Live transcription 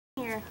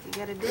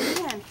there. You gotta dig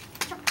in.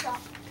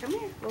 Come here,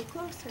 a little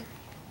closer.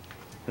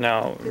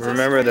 No,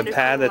 remember the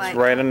pad that's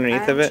right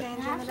underneath of it?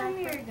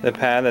 The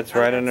pad that's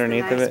right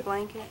underneath of it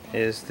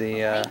is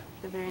the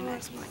very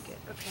nice blanket.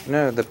 Okay.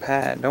 no, the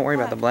pad. Don't worry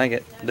about the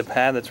blanket. The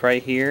pad that's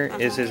right here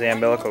is his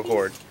umbilical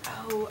cord.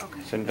 Oh,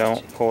 okay. So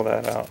don't pull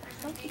that out.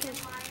 Alright,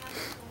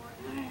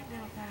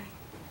 little guy.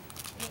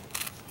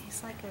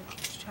 He's like a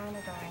China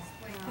doll.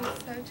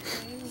 He's so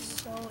tiny.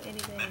 So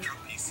itty bitty.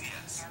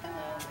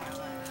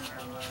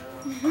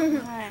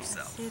 Alright,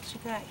 let's see what you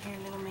got here,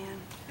 little man.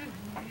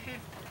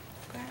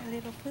 Got a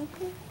little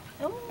poo-poo?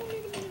 Oh,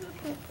 little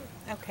poo-poo.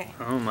 Okay.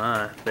 Oh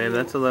my, babe,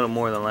 that's a little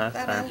more than last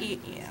time.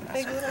 Yeah,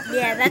 that's right.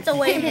 Yeah, that's a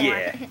way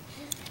more.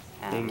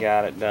 Yeah, you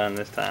got it done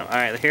this time. All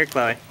right, here,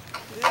 Chloe.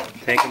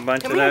 Take a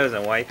bunch of those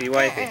and wipey.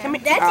 Come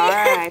here.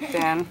 Alright,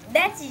 then.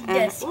 That's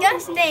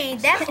disgusting.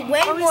 That's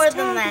way more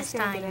than last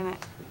time.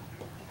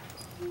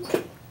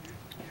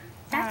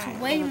 That's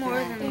way more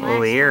than last time.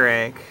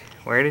 Lyric,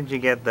 where did you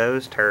get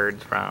those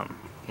turds from?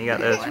 You got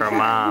those from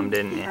Mom,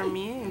 didn't you? From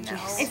you,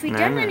 just. If we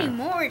done any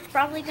more, it's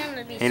probably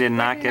gonna be. He did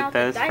not get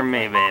those from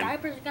me, babe. The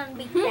diaper's gonna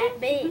be that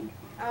big. You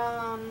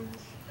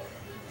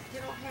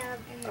don't have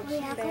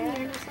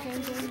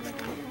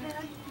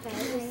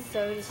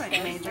So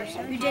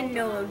you didn't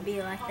know it would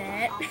be like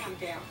that.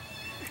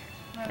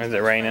 Is it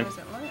raining? No,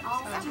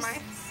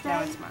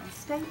 it's mine.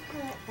 Stay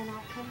put and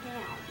I'll come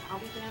down. I'll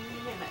be down in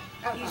a minute.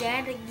 You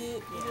gotta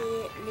get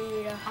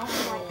little. I'll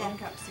wipe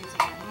that up, Susan.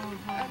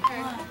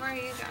 Okay, where are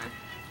you going?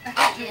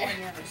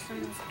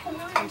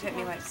 It's gonna take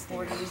me like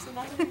 40 years. Oh,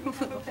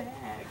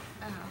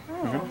 I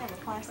have a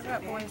plastic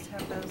What bag. boys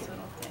have those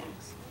little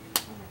things?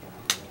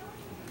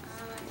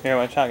 Here,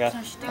 watch out, guys.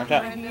 Stick Watch my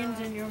out. hands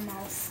in your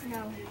mouth.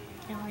 No,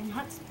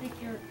 not stick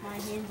my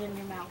hands in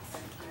your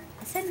mouth.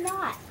 I said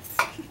not.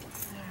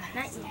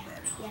 Not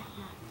yet.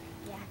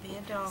 Yeah. Be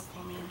a dog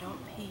for me and don't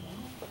pee.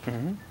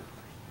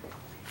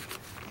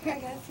 I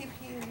gotta see if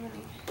he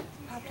really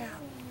popped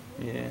out.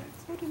 Yeah.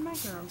 So did my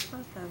girls,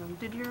 both of them.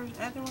 Did your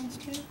other ones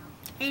too?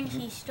 And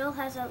he still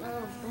has that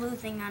little blue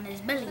thing on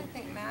his belly.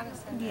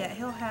 Yeah,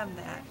 he'll have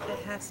that. It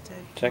has to.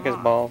 Check his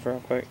drop. balls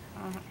real quick.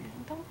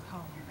 Don't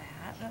call him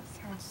that. That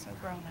sounds so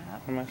grown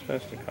up. What am I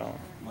supposed to call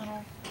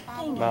Little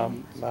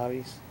him?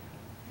 Bobbies?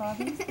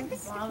 Bobbies.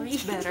 Bobby.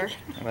 Better.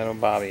 Little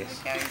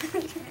bobbies.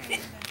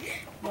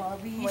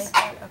 Bobby's.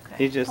 Okay.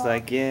 He's just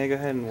like, yeah, go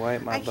ahead and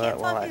wipe my I butt can't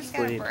while tell I if he's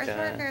got a sleep.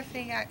 birthmark or if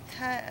he got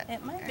cut.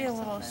 It might be a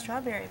little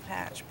strawberry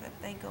patch, but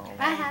they go away.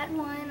 I had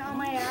one on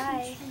my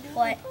eye.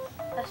 What?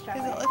 A Because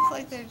strawberry. it looks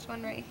like there's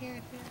one right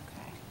here too.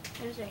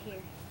 Okay. There's a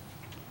here.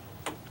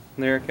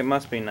 Lyric, it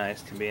must be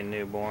nice to be a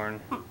newborn.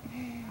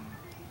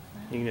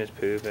 You can just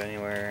poop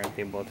anywhere and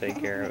people will take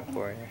care of it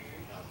for you.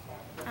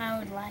 I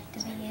would like to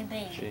be a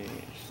baby. Jeez.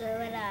 So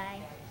would I.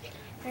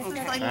 It's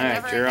Okay. like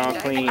Alright, you're all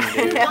clean,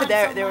 dude.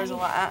 there was a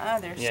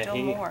lot. There's Yeah, still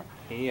more.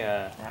 he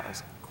That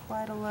was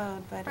quite a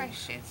load, buddy. Probably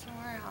shoot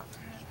somewhere else.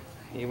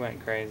 he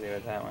went crazy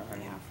with that one,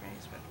 honey. Yeah,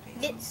 Freddie's would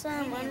be. Get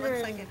some It under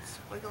looks like it's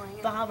wiggling.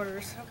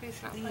 bobbers. Hope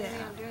he's not Yeah.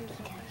 planning on doing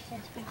something.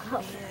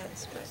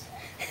 Yes,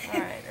 but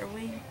alright, are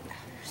we?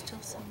 There's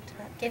still some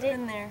tucked Get it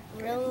in there.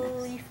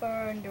 really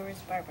far under his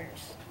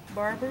barbers.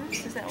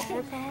 Barbers? Is that what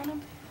we're calling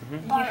them?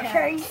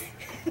 Barbers.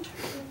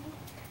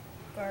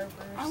 Barbers.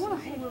 I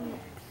want to hold him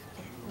next.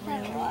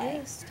 Really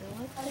is still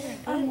up there.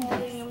 I'm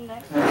holding him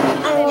next.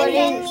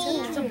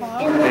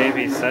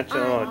 Baby's such a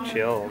little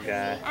chill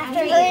guy.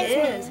 He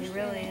is. He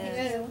really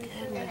is.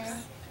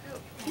 Goodness.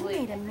 He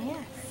made a mess.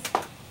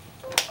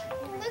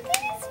 Look at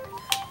his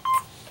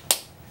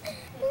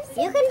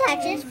feet. You can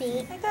touch his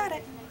feet. I got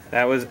it.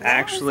 That was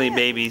actually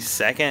baby's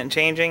second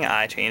changing.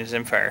 I changed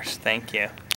him first. Thank you.